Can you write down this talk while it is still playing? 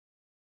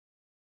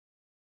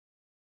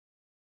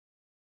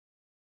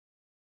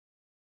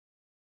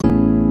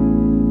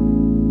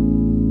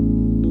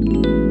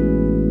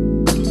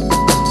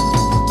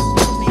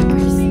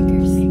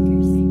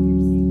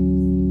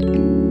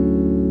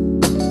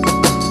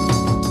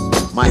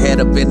My head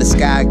up in the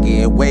sky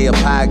again, way up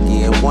high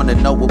again. Wanna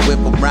know what whip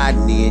I'm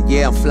riding in,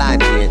 yeah, I'm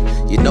flying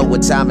in. You know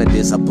what time it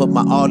is, I put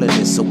my all in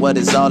this. So what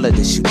is all of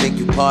this? You think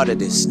you part of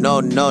this?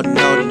 No, no,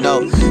 no,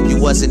 no. You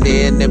wasn't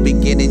there in the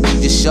beginning,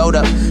 you just showed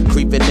up.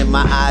 Creeping in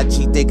my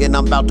IG, thinking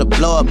I'm about to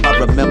blow up. I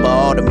remember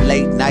all them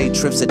late night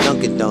trips to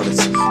Dunkin'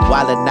 Donuts.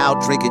 Wildin'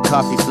 out, drinking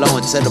coffee,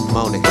 flowing to the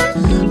morning.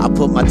 I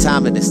put my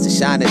time in this, to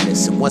shine in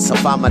this. And once I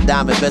find my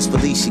diamond, best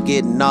believe she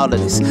getting all of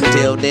this.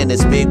 Till then,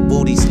 it's big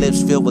booty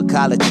slips filled with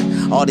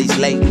collagen. All these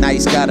late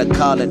nights got her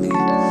calling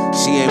it.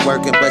 She ain't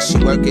working, but she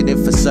working it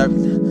for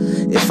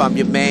certain. If I'm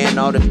your man,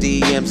 all them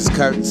DMs is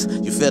curtains.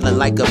 You feeling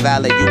like a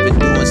valet, you been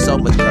doing so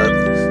much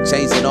curbing.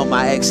 Changing all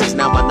my exes,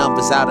 now my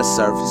number's out of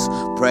service.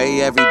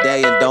 Pray every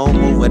day and don't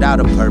move without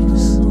a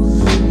purpose.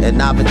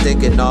 And I've been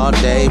thinking all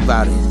day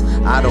about it.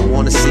 I don't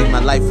wanna see my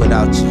life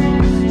without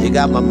you. You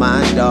got my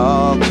mind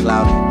all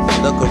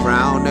cloudy. Look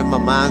around and my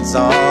mind's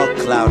all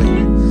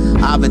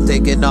cloudy. I've been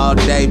thinking all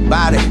day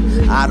about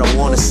it. I don't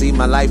wanna see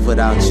my life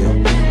without you.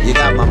 You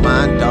got my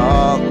mind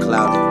all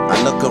cloudy.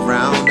 I look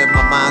around and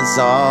my mind's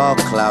all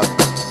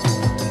cloudy.